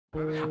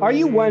Are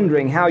you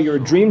wondering how your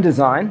dream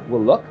design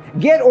will look?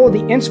 Get all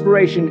the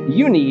inspiration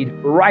you need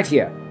right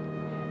here.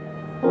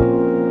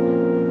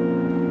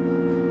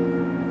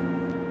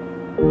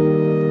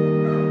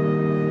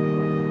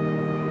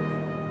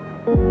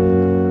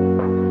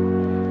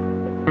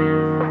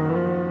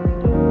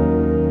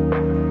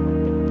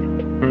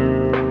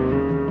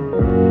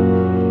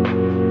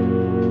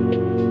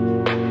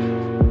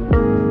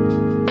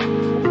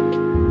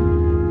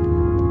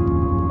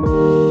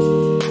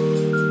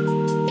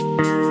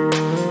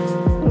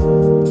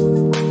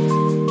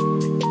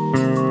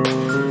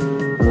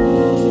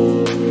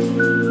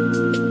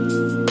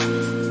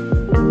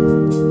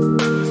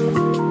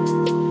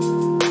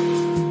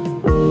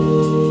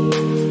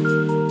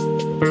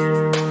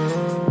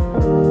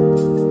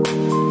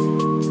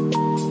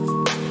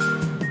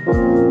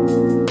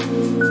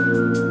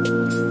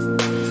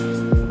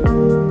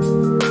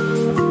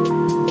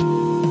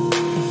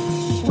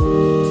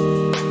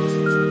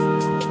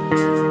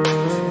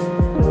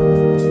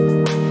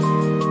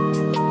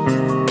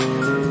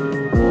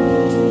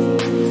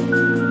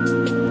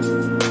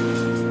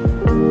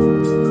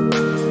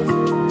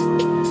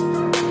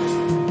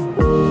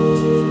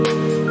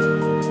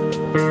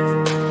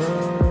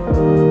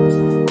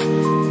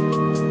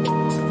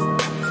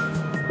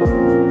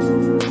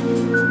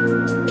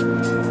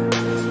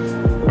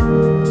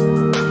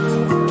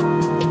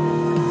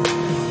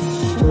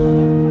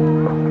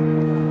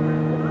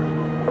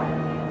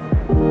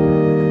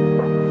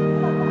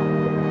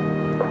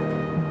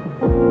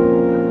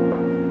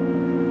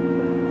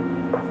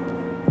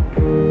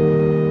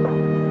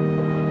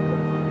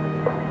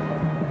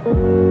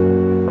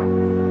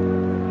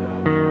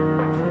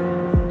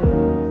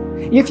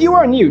 If you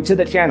are new to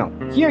the channel,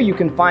 here you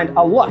can find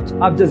a lot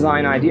of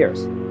design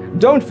ideas.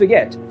 Don't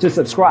forget to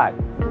subscribe.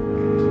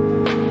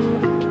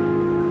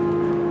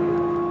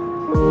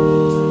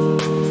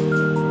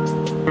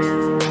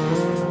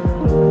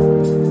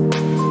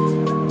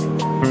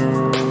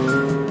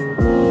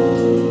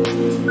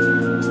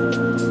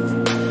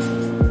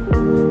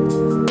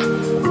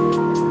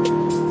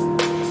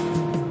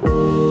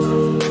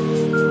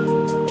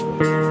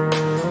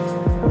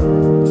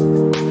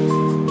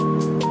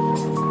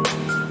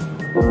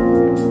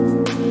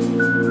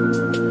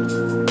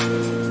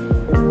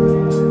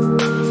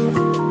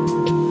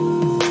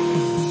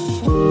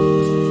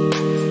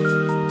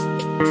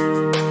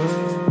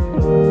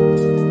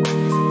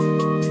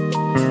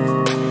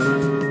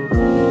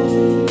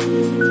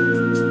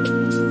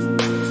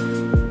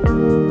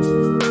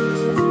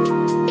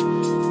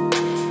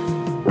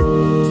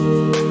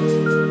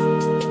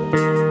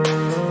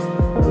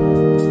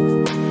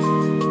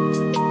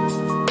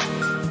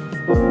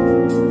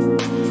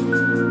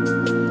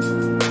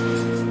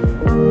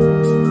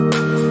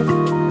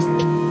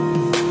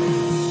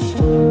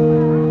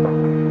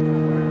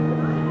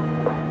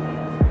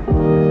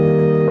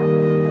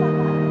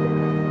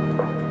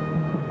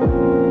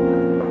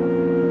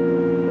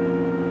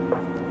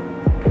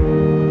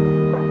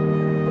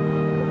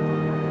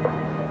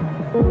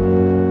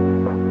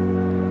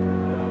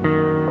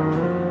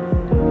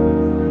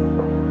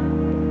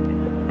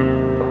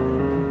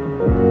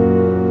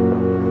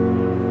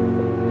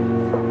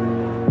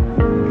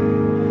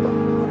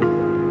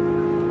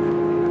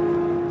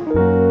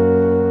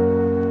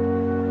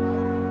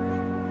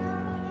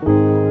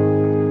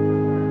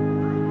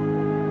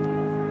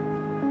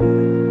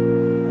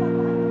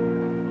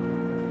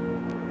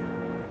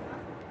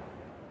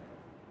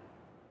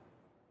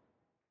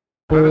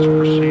 Let us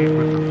proceed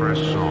with the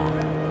first song.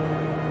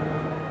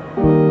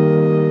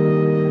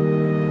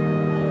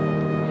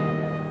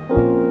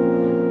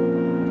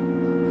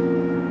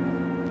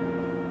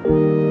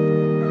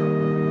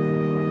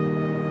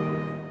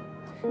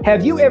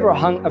 Have you ever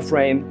hung a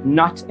frame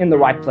not in the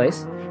right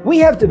place? We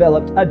have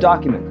developed a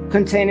document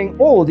containing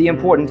all the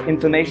important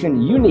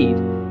information you need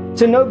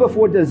to know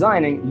before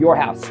designing your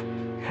house.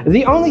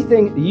 The only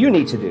thing you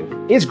need to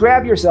do is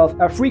grab yourself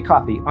a free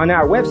copy on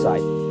our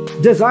website,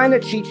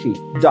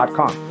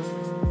 designacheatsheet.com.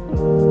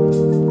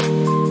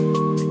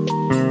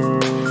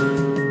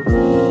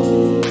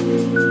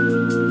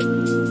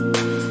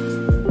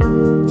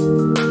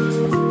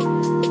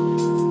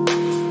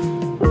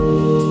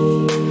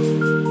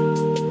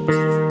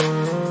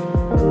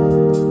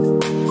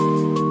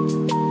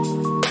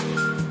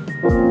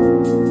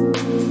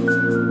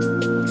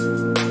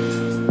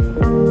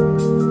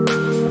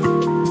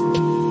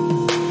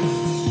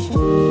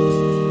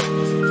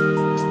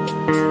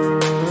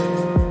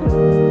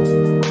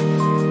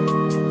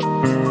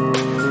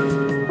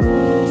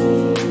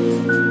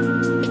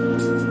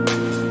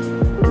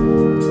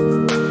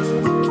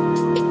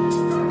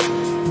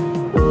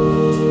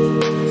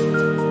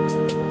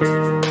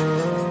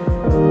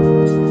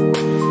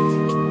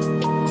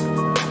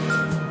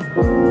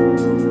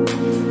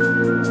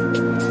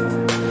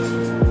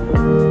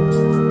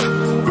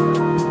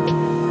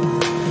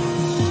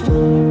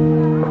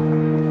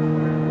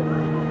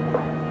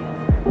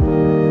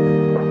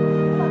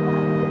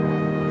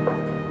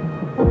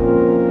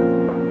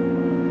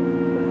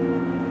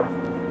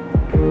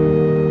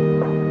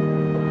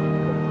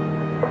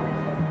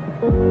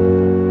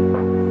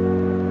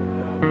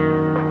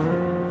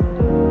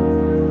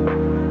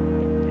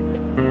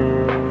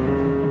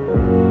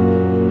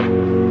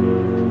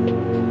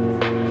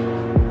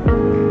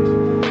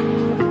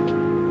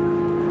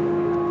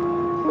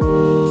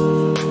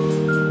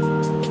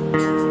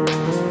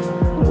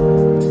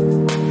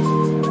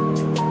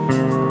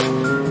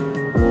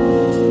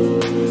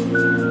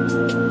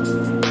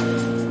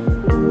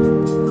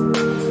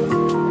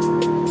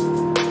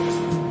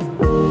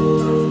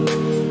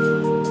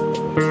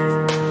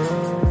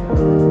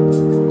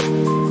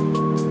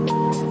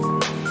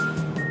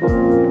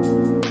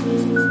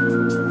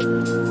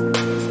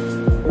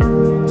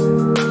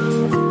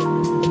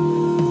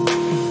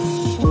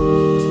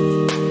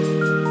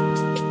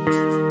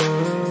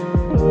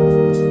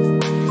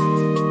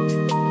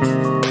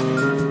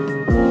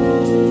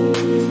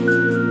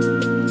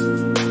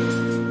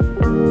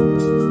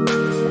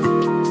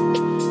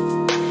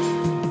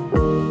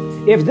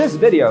 If this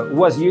video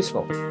was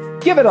useful,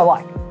 give it a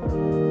like.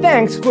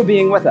 Thanks for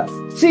being with us.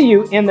 See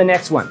you in the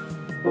next one.